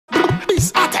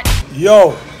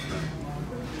Yo,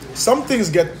 some things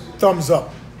get thumbs up.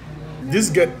 This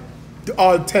get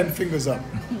all 10 fingers up.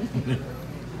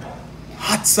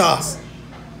 Hot sauce.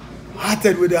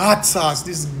 Hotted with the hot sauce.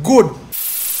 This is good.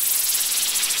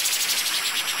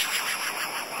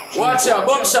 Watch out,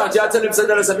 boom shot. You tell him say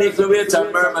there's a make the weight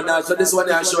and murmur now. So this one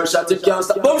is a short shot. You can't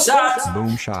stop. Boom shots.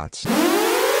 Boom shots. Wait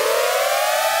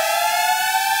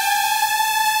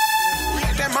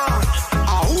them on.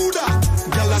 Who that?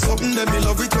 Girl, that's something that me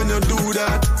love it when you do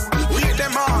that. Wait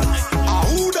them on.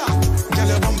 Who that? Girl,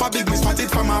 your bumper big, me spot it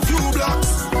from a few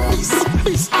blocks.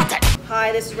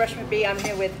 Hi, this is Reshma B. I'm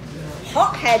here with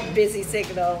Hothead Busy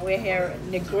Signal. We're here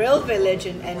in Negril Village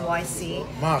in NYC.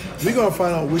 Mark, we're gonna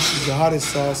find out which is the hottest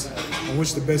sauce and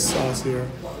which the best sauce here.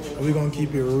 And we're gonna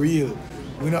keep it real.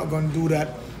 We're not gonna do that.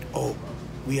 Oh,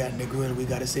 we at Negril, we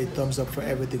gotta say thumbs up for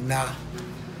everything. Nah.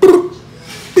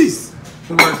 Peace.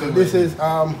 This is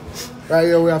right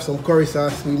here we have some curry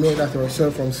sauce. We made that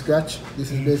ourselves from scratch. This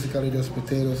is basically just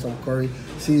potatoes, some curry,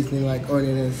 seasoning like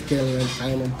onion and scallion and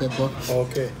thyme and pepper.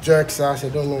 Okay. Jerk sauce, I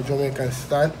don't know, Jamaican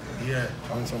style. Yeah.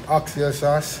 And some oxtail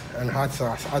sauce and hot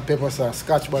sauce, hot pepper sauce,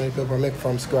 scotch bonnet pepper make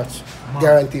from scratch.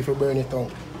 Guarantee for burn it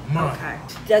out. Okay.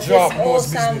 Does Drop this all those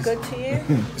sound business. good to you?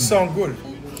 It sound good.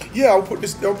 Yeah, I'll put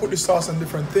this sauce on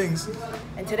different things.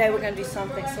 And today we're going to do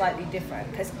something slightly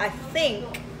different because I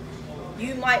think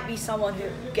you might be someone who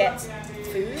gets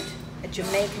food,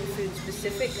 Jamaican food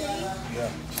specifically. Yeah.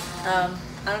 I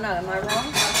don't know, am I wrong?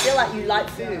 I feel like you like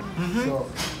food. So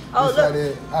Oh, this look.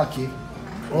 is the ackee.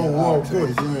 Oh, wow,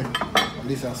 good. good. And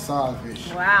this is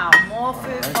saltfish. Wow, more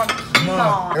food from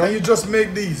Man, Keon. and you just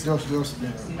make these. Just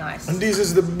Nice. And this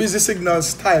is the Busy Signal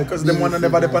style because them one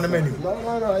never dip on the menu.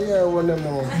 No, yeah, one them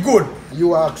know. Good.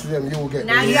 You ask them, you will get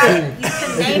Now them. you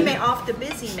can name it after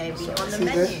Busy maybe on the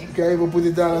menu. You can even put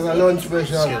it down as a lunch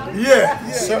special. Yeah,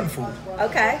 certain food.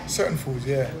 Okay. Certain foods,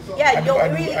 yeah. Yeah, I do, you're I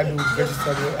do, really- I do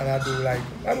vegetable and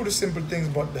I do the simple things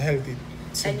but the healthy.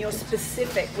 And you're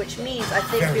specific, which means I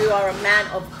think you are a man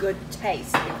of good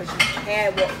taste because you care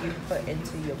what you put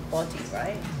into your body,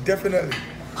 right? Definitely.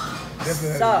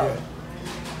 So- yeah.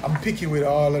 I'm picky with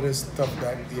all of this stuff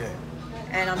that, yeah.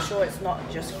 And I'm sure it's not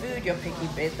just food you're picky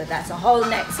with, but that's a whole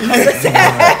next conversation.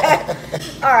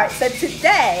 All right, so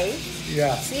today,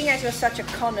 Yeah. seeing as you're such a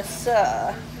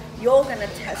connoisseur, you're going to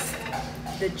test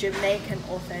the Jamaican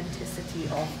authenticity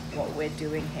of what we're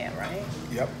doing here, right?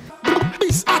 Yep.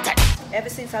 Ever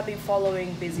since I've been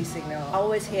following Busy Signal, I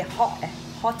always hear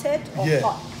hothead or Yeah.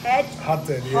 hothead.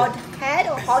 Hothead, yeah. Hothead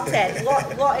or hothead?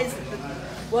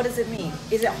 What does it mean?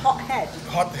 Is it hothead?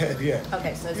 Hothead, yeah.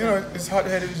 Okay, so You know, it's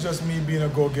hot-headed. It's just me being a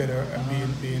go-getter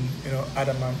and being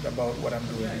adamant about what I'm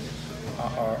doing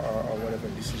or whatever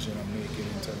decision I'm making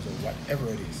in terms of whatever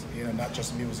it is. You know, not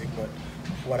just music, but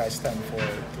what I stand for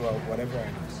throughout whatever I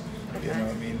do. You know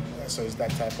what I mean? So it's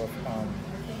that type of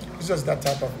it's just that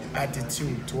type of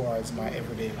attitude towards my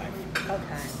everyday life.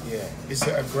 Okay. Yeah, it's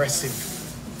an aggressive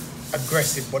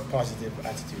but positive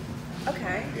attitude.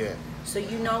 Okay. Yeah, So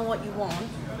you know what you want,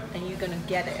 and you're gonna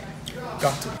get it.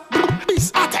 got to.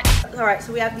 All right.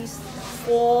 So we have these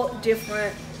 4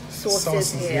 different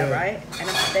sauces here, yeah. right? And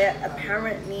they're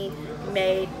apparently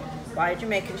made by a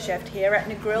Jamaican chef here at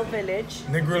Negril Village.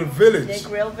 Negril Village.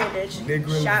 Negril Village.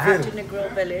 Negril Shout Village. out to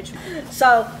Negril Village.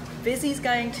 So Busy's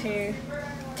going to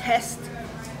test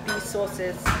these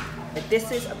sauces.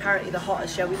 This is apparently the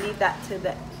hottest. Shall we leave that to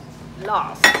the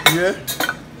last? Yeah.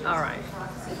 All right.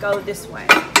 We'll go this way.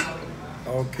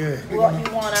 Okay. What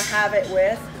you want to have it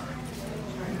with?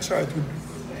 Try to.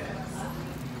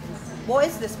 What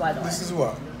is this, by the way? This is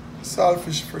what?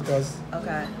 Saltfish fritters.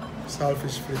 Okay.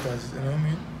 Saltfish fritters. You know what I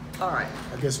mean? All right.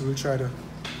 I guess we'll try to.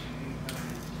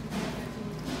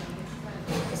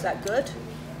 Is that good?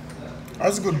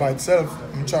 That's good by itself.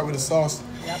 I'm gonna try with the sauce.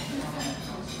 Yep.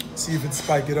 See if it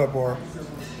spike it up or,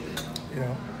 you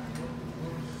know.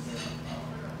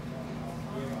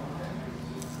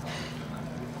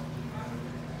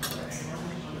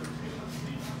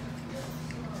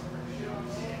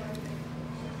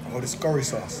 Oh, this curry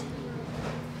sauce.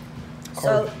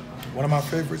 Curry. So- One of my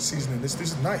favorite seasoning. This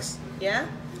is nice. Yeah?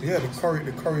 Yeah, the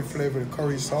curry flavor, the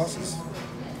curry sauces.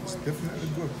 It's definitely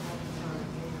good.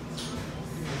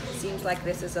 Seems like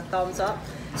this is a thumbs up.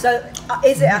 So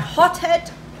is it a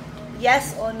hothead?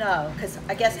 Yes or no? Because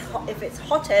I guess if it's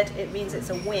hothead, it means it's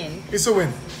a win. It's a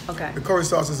win. Okay. The curry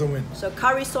sauce is a win. So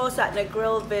curry sauce at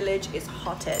Negril Village is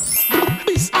hothead.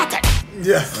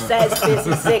 Yeah. Says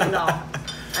Busy Signal.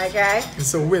 Okay?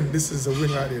 It's a win. This is a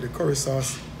win right here. The curry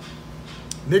sauce.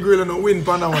 Negril and a win,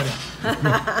 Panawana.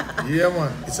 Yeah,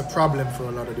 man. It's a problem for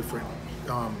a lot of different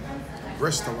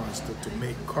restaurants to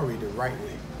make curry the right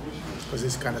way. because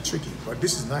it's kind of tricky. But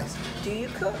this is nice. Do you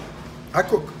cook? I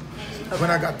cook when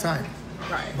I got time.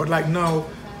 Right. But like now,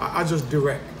 I just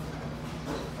direct.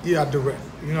 Yeah, I direct.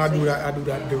 You know, I do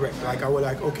that direct. Like I will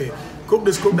like, okay, cook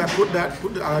this, cook that, put that.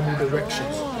 I do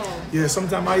directions. Oh. Yeah,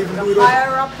 sometimes I even do it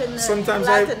higher up in the sometimes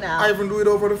ladder now. I even do it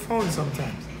over the phone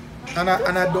sometimes. And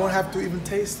I don't have to even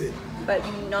taste it. But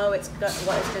you know it's good,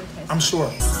 what it's going to taste. I'm sure.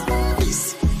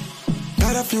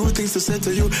 Got a few things to say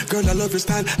to you, girl. I love your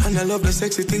style and I love the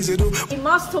sexy things you do. We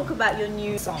must talk about your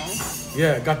new song.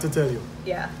 Yeah, got to tell you.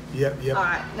 Yeah. Yep. All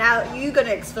right. Now you're going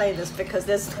to explain this because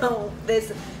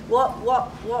what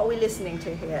are we listening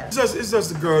to here? It's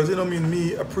just the girls, you know what I mean,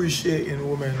 me appreciating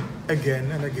women again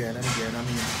and again and again. I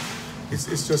mean,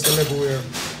 it's just a level where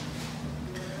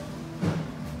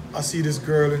I see this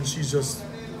girl and she's just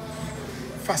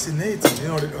fascinating, you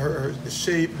know, the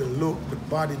shape, the look, the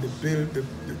body, the build,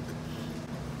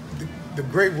 the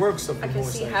great works of the I can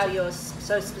Most see High. how you're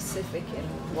so specific in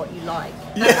what you like.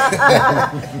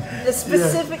 Yeah. The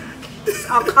specifics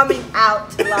are coming out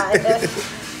to light.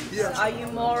 Yeah. Are you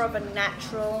more of a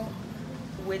natural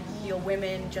with your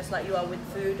women, just like you are with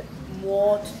food,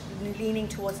 more leaning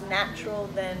towards natural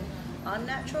than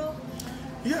unnatural?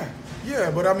 Yeah,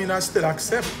 but I mean, I still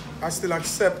accept You a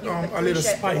little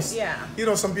appreciate spice. it, yeah. You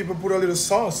know, some people put a little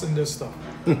sauce in their stuff.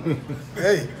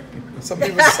 Hey, some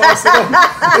people sauce it up.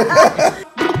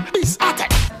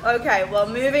 Okay, well,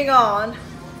 moving on.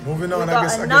 Moving on, We've I got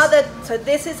guess. another. So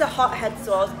this is a hothead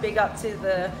sauce. Big up to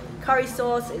the curry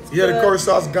sauce. It's Yeah, good. the curry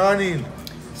sauce gone in.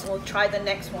 So we'll try the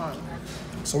next one.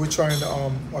 So we're trying the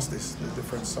what's this? The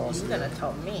different sauce. You're here. gonna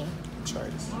tell me. Try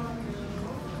this.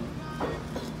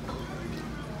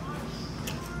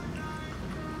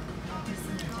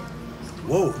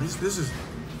 Whoa, this is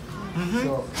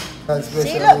So, that's See,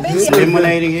 special. look, big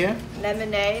Lemonade here.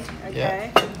 lemonade.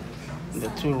 Okay. The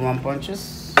 2 rum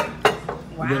punches.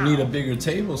 Wow. You need a bigger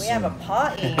table We have a soon.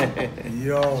 party.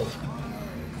 yo.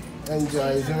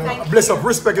 Enjoy, you know. Thank Bless you. up,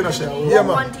 respect in the show. What Yeah,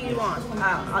 one man. do you want?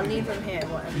 I'll leave them here.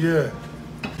 Whatever. Yeah.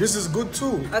 This is good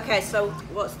too. Okay, so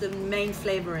what's the main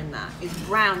flavor in that? It's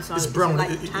brown, so It's is it brown. like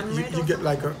You tamarind or get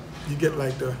like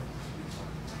the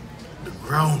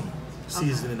ground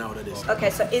seasoning out of this. something? Okay,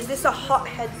 so is this a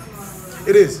hothead?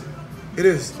 It is. It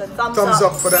is. So thumbs up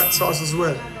up. for that sauce as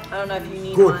well. I don't know if you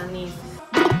need Good. one of these.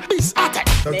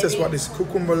 Now test what this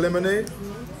cucumber lemonade.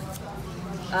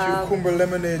 Cucumber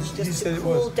lemonade. He Just said to it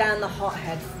cool was. down the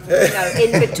hothead,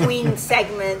 in between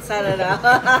segments. I don't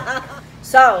know.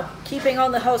 So, keeping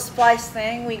on the whole spice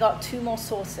thing, we got 2 more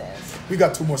sauces. We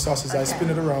got 2 more sauces. I Okay. spin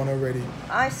it around already.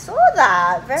 I saw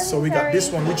that. Very. So we got this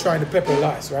one. We're trying the pepper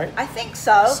lice, right? I think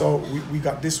so. So we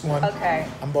got this one. Okay.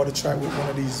 I'm about to try with one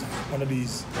of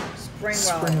these Spring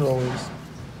roll. rolls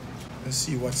and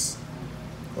see what's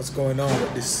going on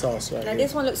with this sauce right Now here.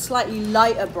 this one looks slightly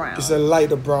lighter brown. It's a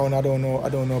lighter brown. I don't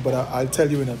know, but I'll tell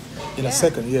you in a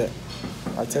second. Yeah,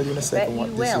 I'll tell you in a second what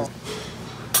you this will. is.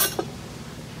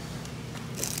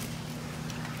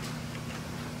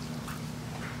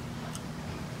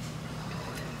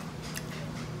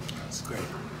 It's great.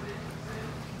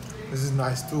 This is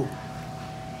nice too.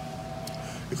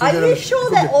 You could Are get you a- sure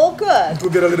could they're get- all good? You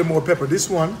could get a little more pepper. This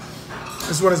one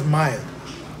is mild.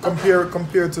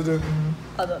 Compared to the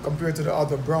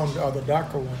other brown, the other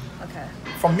darker one. Okay.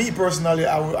 For me personally,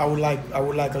 I would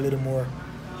like a little more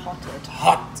Hotted.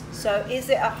 hot. So is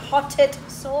it a hotted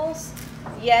sauce?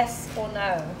 Yes or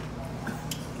no?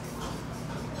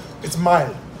 It's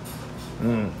mild.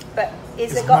 But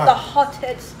is It's it got the mild.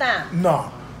 hotted stamp?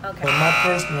 No. Okay. But my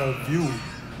personal view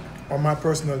or my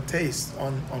personal taste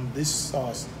on this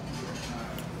sauce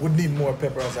would need more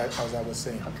pepper, as I was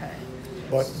saying. Okay.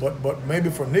 But maybe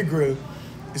for Negril,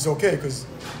 it's okay because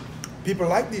people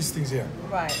like these things here.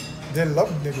 Right. They love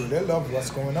Negril. They love what's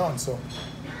going on. So,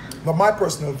 but my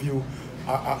personal view,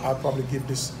 I'll probably give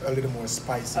this a little more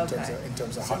spice in Okay.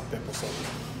 terms of hot pepper. So,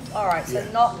 All right. So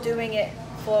Yeah. not doing it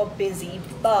for busy,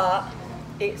 but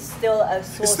it's still a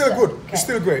sauce. it's still good. Okay. It's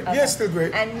still great. Okay. Yeah, it's still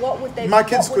great. And what would they? My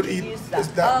kids what would could you eat use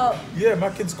that. that? Oh, Yeah, my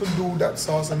kids could do that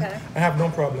sauce and Okay. have no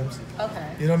problems. okay.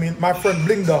 You know what I mean? My friend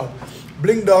Bling Dog.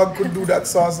 Bling Dog could do that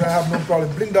sauce and have no problem.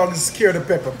 Bling Dog is scared of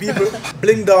pepper. People,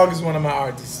 Bling Dog is one of my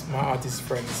artist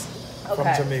friends from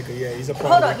Okay. Jamaica. Yeah, he's a Hold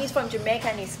problem. on. He's from Jamaica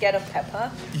and he's scared of pepper.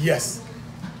 Yes.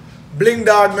 Bling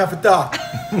Dog, me have to talk.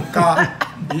 Cause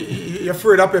you're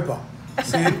afraid of pepper.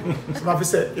 See? So I have to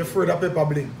say, you're afraid of pepper,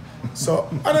 Bling. So,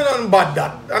 I don't know nothing about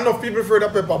that. I know people afraid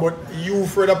of pepper, but you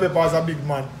afraid of pepper as a big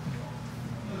man.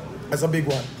 As a big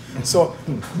one. So,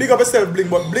 big up yourself, Bling.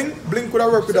 But Bling could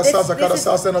have worked with the this- sauce because the this is-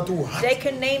 sauce is not too hot. They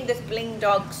can name this Bling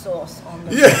Dog sauce on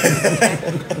the.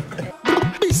 Yeah.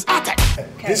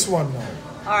 This one now.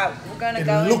 All right, we're gonna It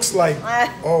go. looks like,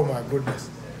 oh my goodness.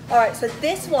 All right, so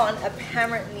this one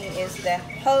apparently is their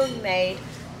homemade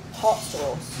hot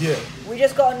sauce. Yeah. We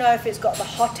just gotta know if it's got the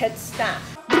hothead stamp.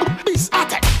 It's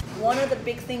hot. One of the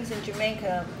big things in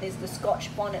Jamaica is the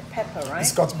Scotch bonnet pepper, right? The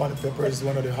Scotch bonnet pepper is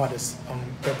one of the hottest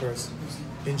peppers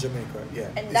in Jamaica. Yeah.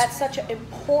 And It's that's such an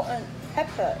important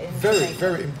pepper in very, Jamaica.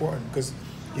 very important because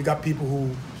you got people who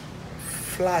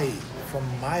fly from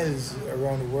miles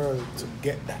around the world to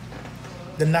get that.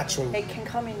 The natural It can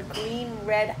come in green,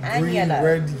 red, and green, yellow.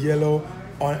 red, yellow,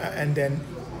 and then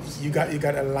you got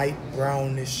a light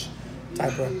brownish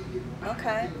type of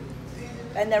Okay.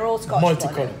 And they're all Scotch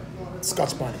multicolored bonnet.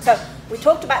 Scotch bonnet. So we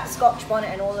talked about the Scotch bonnet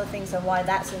and all the things and why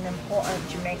that's an important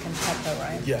Jamaican pepper,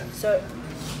 right? Yeah. So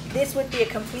this would be a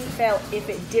complete fail if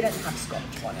it didn't have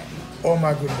Scotch bonnet. Oh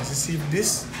my goodness! You see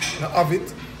this? Now have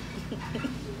it.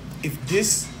 If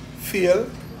this fail,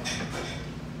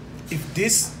 if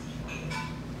this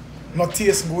not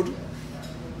taste good,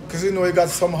 because you know you got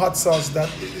some hot sauce that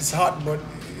is hot but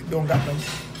it don't got no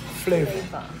flavor.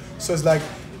 So it's like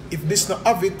if this not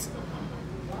have it,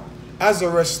 as a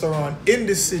restaurant in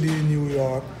the city in New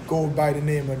York, go by the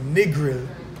name of Negril,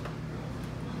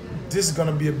 this is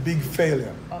gonna be a big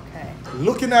failure. Okay.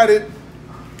 Looking at it,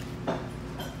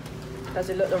 Does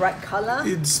it look the right color?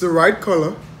 it's the right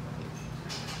color.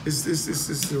 It's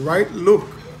the right look.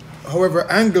 However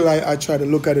angle I try to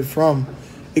look at it from,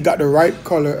 it got the right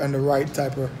color and the right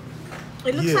type of.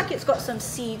 It looks Yeah. like it's got some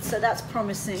seeds, so that's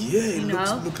promising. Yeah, it you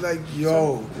know? look like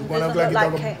yo. It It wanna doesn't look look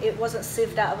like like it have it wasn't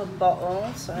sieved out of a bottle.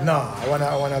 So. a, nah, I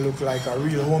wanna look like a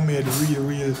real homemade,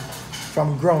 real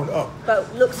from ground up.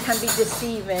 But looks can be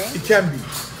deceiving. It can be.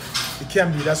 It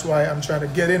can be. That's why I'm trying to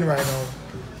get in right now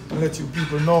and let you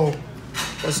people know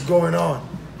what's going on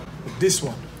with this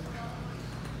one.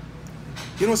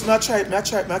 You know, so I tried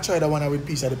that one with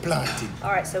piece of the plantain. All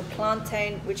right, so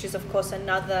plantain, which is of course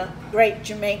another great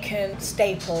Jamaican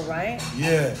staple, right?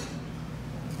 Yeah.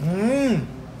 Mmm.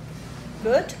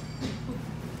 Good.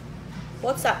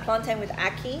 What's that? Plantain with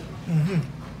ackee?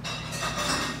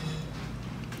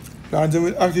 Plantain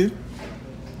with ackee.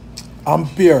 And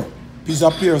pear. Piece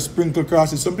of pear sprinkled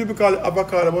across it. Some people call it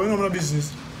avocado, but you know my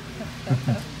business.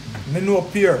 I know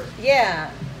pear. Yeah,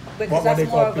 because What they that's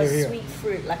call more of a pear here? sweet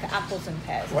fruit, like apples and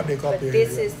pears. What they call but pear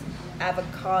this here, is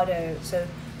avocado, so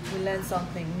we learn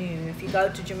something new. If you go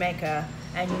to Jamaica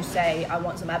and you say, I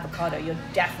want some avocado, you're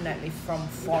definitely from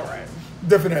foreign.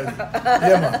 Definitely.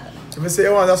 Yeah, man. If I say,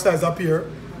 oh, that size up here,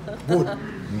 good.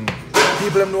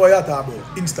 People them know what you're talking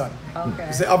about. Instant. Okay.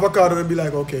 You say avocado, they'll be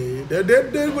like, okay.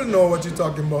 They will know what you're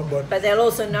talking about, But they'll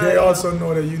also know. they you. also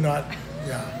know that you're not.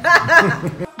 Yeah.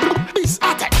 It's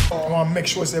hot. I want to make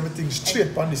sure everything's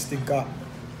straight on this thing.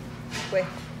 Wait.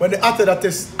 When the after that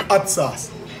is hot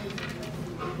sauce,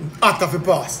 hot have to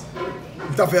pass.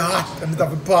 It have to hot and it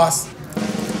have to pass.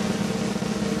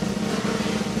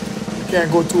 You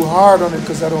can't go too hard on it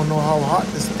because I don't know how hot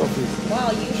this stuff is.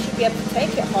 Wow, you should be able to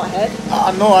take it, hothead.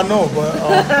 I know, but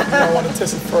I want to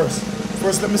test it first.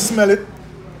 First, let me smell it.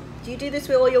 Do you do this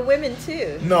with all your women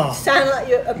too? No. You sound like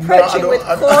you're approaching don't- with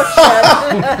I-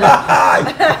 caution.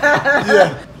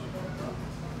 Yeah.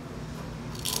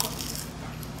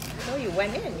 Oh, you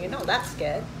went in. You're not that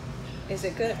scared. Is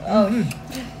it good? Oh,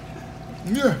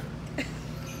 Yeah.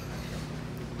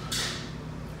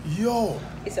 Yo.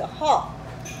 is it hot?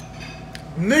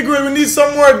 Nigga, we need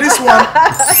some more of this one.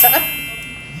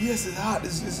 Yes, it's hot.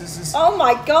 It's Oh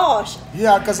my gosh.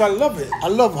 yeah, because I love it. I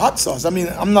love hot sauce. I mean,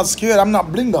 I'm not scared. I'm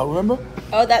not bling dog, remember?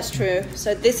 Oh, that's true.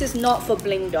 So this is not for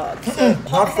bling dogs. So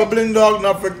Not for bling dog,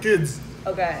 not for kids.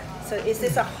 Okay. So is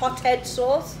this a hothead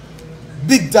sauce?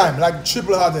 Big time, like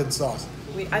triple hothead sauce.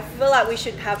 I feel like we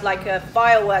should have like a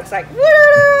fireworks, like woo!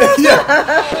 Yeah.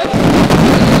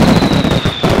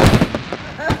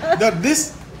 Now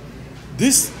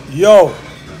this, yo,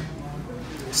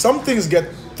 some things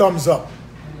get thumbs up.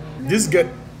 This get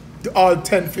all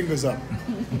 10 fingers up.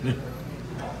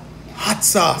 Hot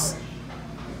sauce.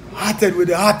 Hothead with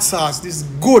the hot sauce. This is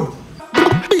good.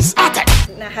 It's hot.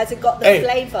 Now, has it got the Hey,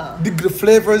 flavor? The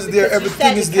flavor is there. Because you Everything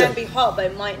said is it there. can be hot, but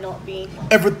it might not be.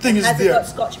 Everything is Has it there. got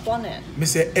Scotch bonnet? Me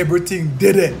say everything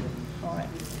did it. All right.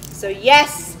 So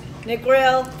yes,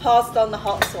 Negril passed on the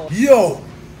hot sauce. Yo,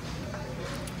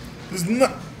 it's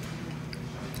not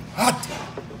hot.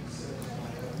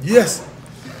 Yes.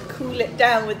 Cool it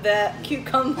down with the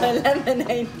cucumber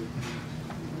lemonade.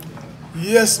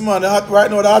 Yes, man. The hot, right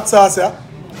now, the hot sauce, yeah.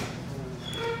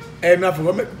 And nothing.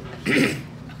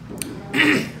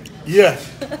 Yeah.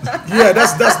 Yeah,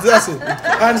 that's it.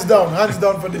 Hands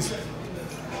down for this.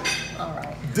 All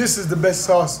right. This is the best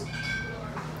sauce.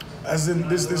 As in,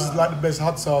 this is like the best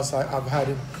hot sauce I've had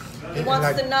He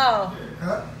wants to know.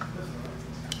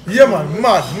 Yeah, man,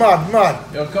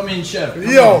 mad. Yo, come in, chef.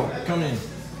 Come in.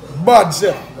 Bad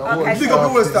chef. Okay, Big up the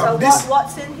whole so stuff.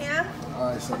 what's in here?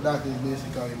 Alright, so that is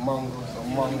basically mango. So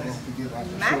mango to give us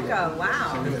Mango, sugar.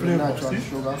 wow. So we get the natural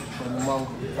sugar from the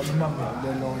mango. And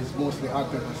then now it's mostly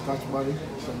hot pepper, scotch bonnet,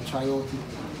 some chayote,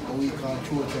 what we call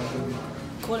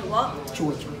chocha. Call it what?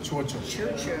 Chocha.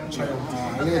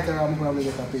 Choo-choo. Later I'm probably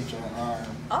get a picture.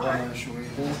 I'll show you.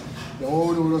 Then what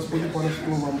we do, we just put it on the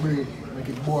stove and bring it, make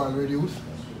it boil, reduce.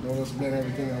 Then we just blend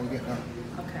everything and we get that.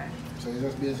 Okay. So it's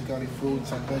just basically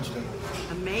fruits and vegetables.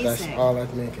 Amazing. That's all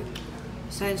that make it.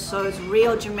 So it's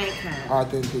real Jamaican.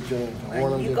 Authentic Jamaican.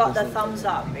 And you got the thumbs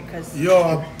up because.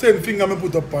 Yo, 10 finger me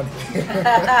put up on it.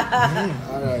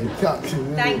 Alright,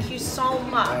 Thank you so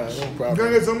much. No You problem.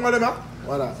 gonna get some of them, huh?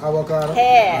 What that? Avocado?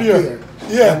 Hair.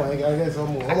 Yeah. Come on, you gotta get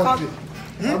some more. I How much can't-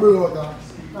 it?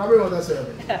 I'll bring out that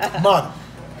service. Man,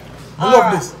 I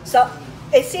love this. So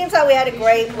it seems like we had a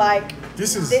great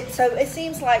This is. So it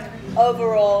seems like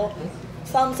overall,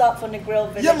 thumbs up from the Grill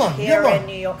Village Yeah, man. here Yeah, man. in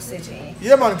New York City.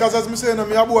 Yeah, man, because as I'm saying,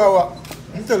 I'm a boy, what?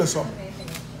 Let me tell you something.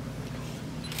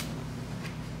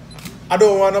 I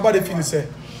don't want nobody feel to say,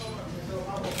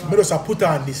 I just put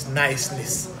on this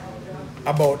niceness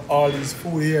about all these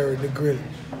food here in the grill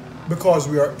because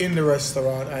we are in the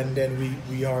restaurant and then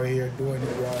we are here doing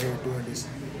it, we are here doing this.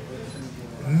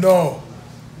 No.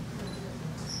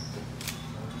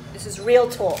 This is real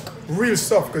talk. Real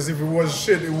stuff, because if it was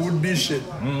shit, it would be shit.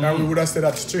 And we would have said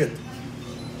that straight.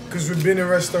 Because we've been in a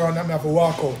restaurant and I have to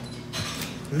walk out.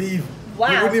 Leave. Wow,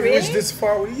 we wouldn't even reach really? this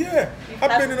far. Yeah.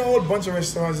 I've been in a whole bunch of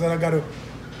restaurants that I got to,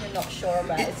 You're not sure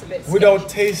about it. It's a bit without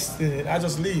sketchy. tasting it, I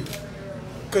just leave.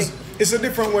 Because it's a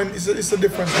different it's a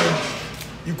difference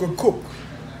when you could cook.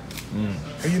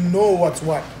 And you know what's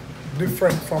what.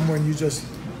 Different from when you just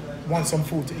want some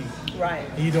food to eat. Right.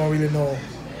 And you don't really know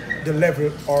the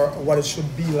level or what it should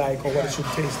be like or what it should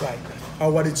taste like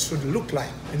or what it should look like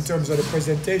in terms of the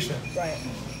presentation. Right.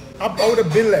 I would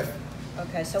have been left.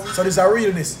 Okay, so So there's a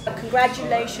realness.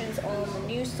 congratulations on the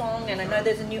new song, and I know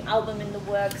there's a new album in the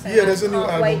works. And Yeah, there's a new I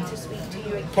can't album. wait to speak to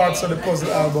you again. Parts of the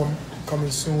puzzle album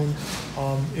coming soon.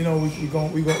 You know, we're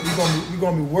gonna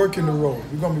be working the road.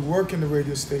 We're gonna be working the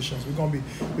radio stations. We're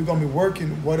gonna be working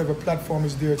whatever platform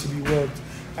is there to be worked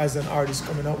as an artist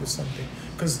coming out with something.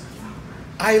 Because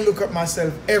I look at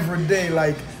myself every day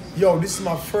like, yo, this is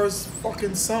my first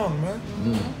fucking song, man.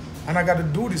 And I gotta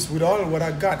do this with all what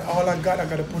I got. All I got, I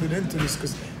gotta put it into this.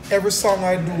 Because every song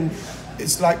I do,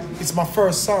 it's like, it's my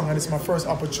first song and it's my first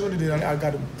opportunity. And I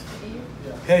gotta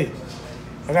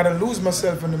lose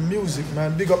myself in the music,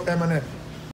 man. Big up Eminem.